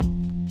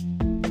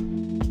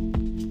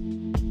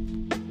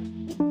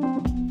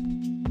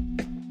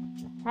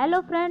Hello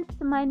friends,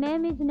 my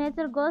name is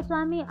Nature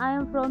Goswami. I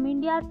am from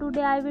India.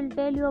 Today I will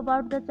tell you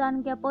about the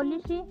Chanakya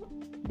policy.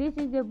 This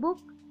is a book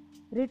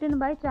written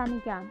by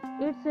Chanakya.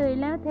 It's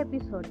 11th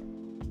episode.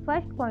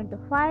 First point,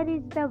 fire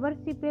is the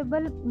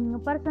worshipable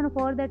person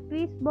for the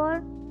trees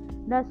born,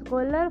 the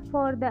scholar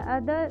for the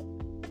other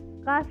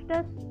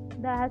castes,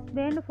 the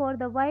husband for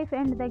the wife,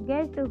 and the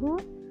guest who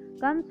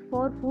comes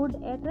for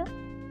food at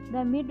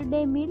the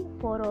midday meal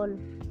for all.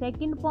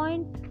 Second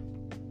point,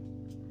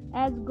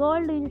 as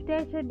gold is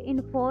tested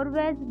in 4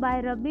 ways: by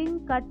rubbing,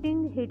 cutting,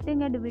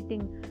 hitting, and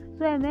beating.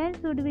 So a man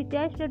should be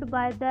tested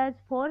by those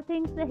 4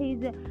 things: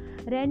 his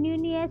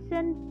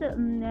renunciation,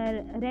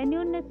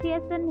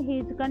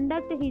 his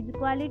conduct, his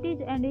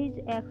qualities, and his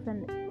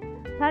action.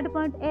 Third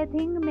point, a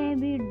thing may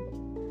be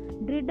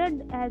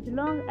dreaded as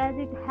long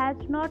as it has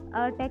not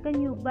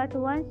taken you, but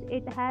once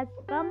it has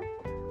come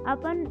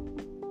upon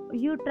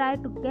you, try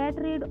to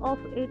get rid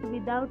of it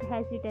without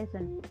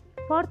hesitation.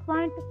 Fourth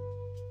point,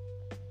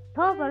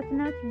 though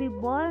persons be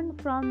born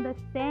from the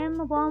same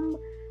womb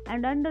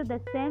and under the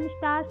same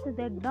stars,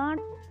 they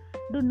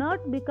do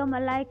not become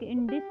alike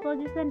in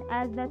disposition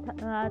as the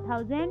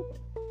 1,000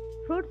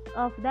 fruits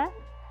of the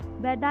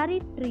Badari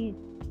tree.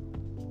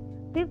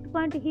 Fifth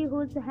point, he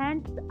whose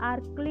hands are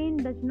clean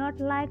does not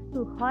like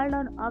to hold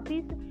on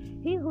office.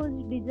 He who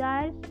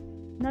desires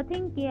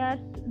nothing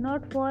cares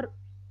not for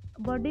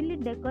bodily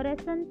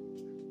decorations.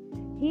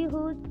 He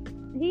who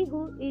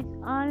is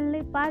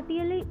only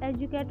partially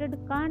educated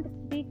can't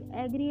speak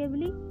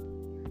agreeably,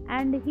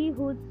 and he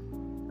who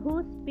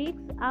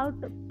speaks out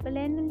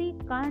plainly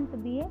can't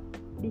be a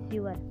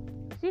deceiver.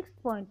 Sixth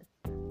point,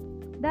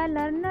 the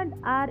learned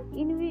are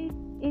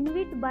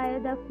envied by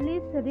the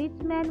fleece, rich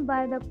men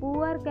by the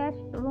poor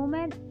caste,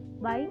 women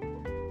by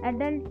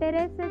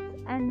adulteresses,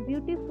 and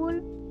beautiful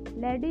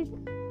ladies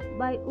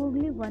by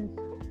ugly ones.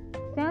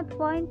 Seventh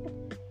point,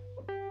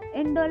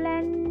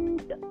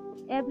 indolent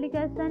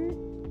application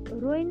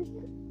ruins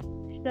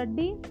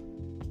study.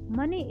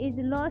 Money is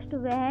lost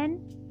when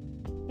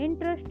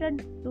entrusted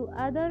to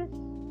others.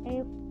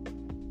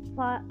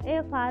 A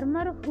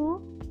farmer who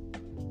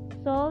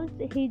sows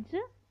his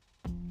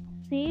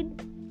seed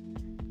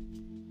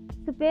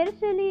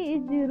spiritually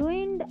is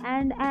ruined,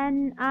 and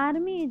an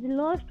army is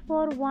lost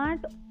for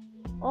want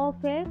of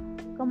a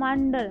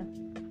commander.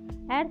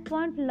 At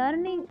point,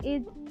 learning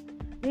is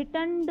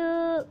returned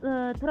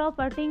through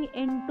putting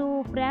into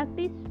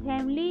practice.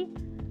 Family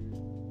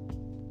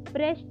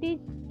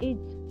prestige is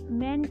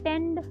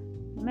maintained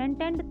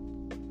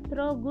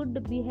through good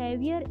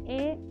behavior.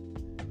 A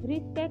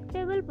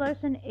respectable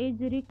person is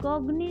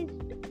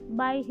recognized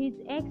by his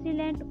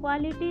excellent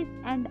qualities,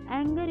 and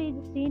anger is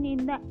seen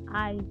in the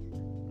eyes.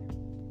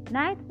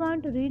 Ninth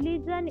point,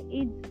 religion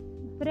is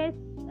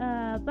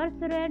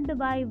persuaded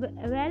by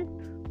wealth,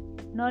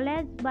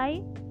 knowledge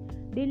by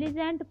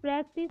diligent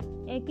practice,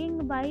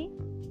 aching by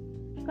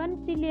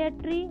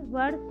conciliatory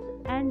words,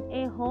 and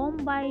a home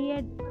by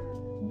a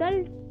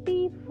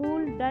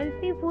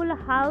dutiful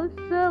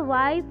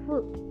housewife.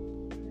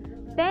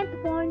 Tenth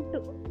point,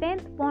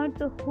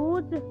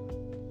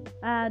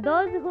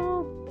 those who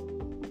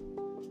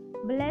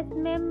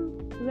blaspheme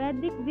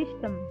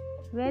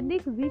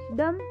Vedic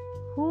wisdom,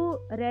 who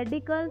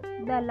ridicules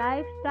the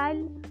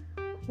lifestyle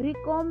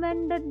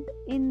recommended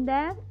in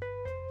the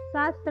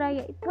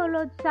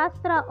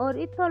Shastra or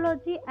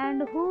ethology,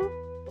 and who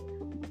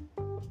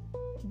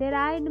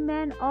deride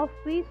men of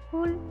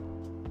peaceful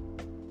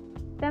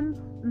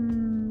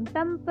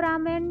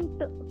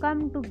temperament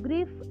come to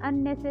grief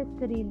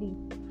unnecessarily.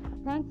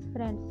 Thanks,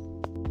 friends.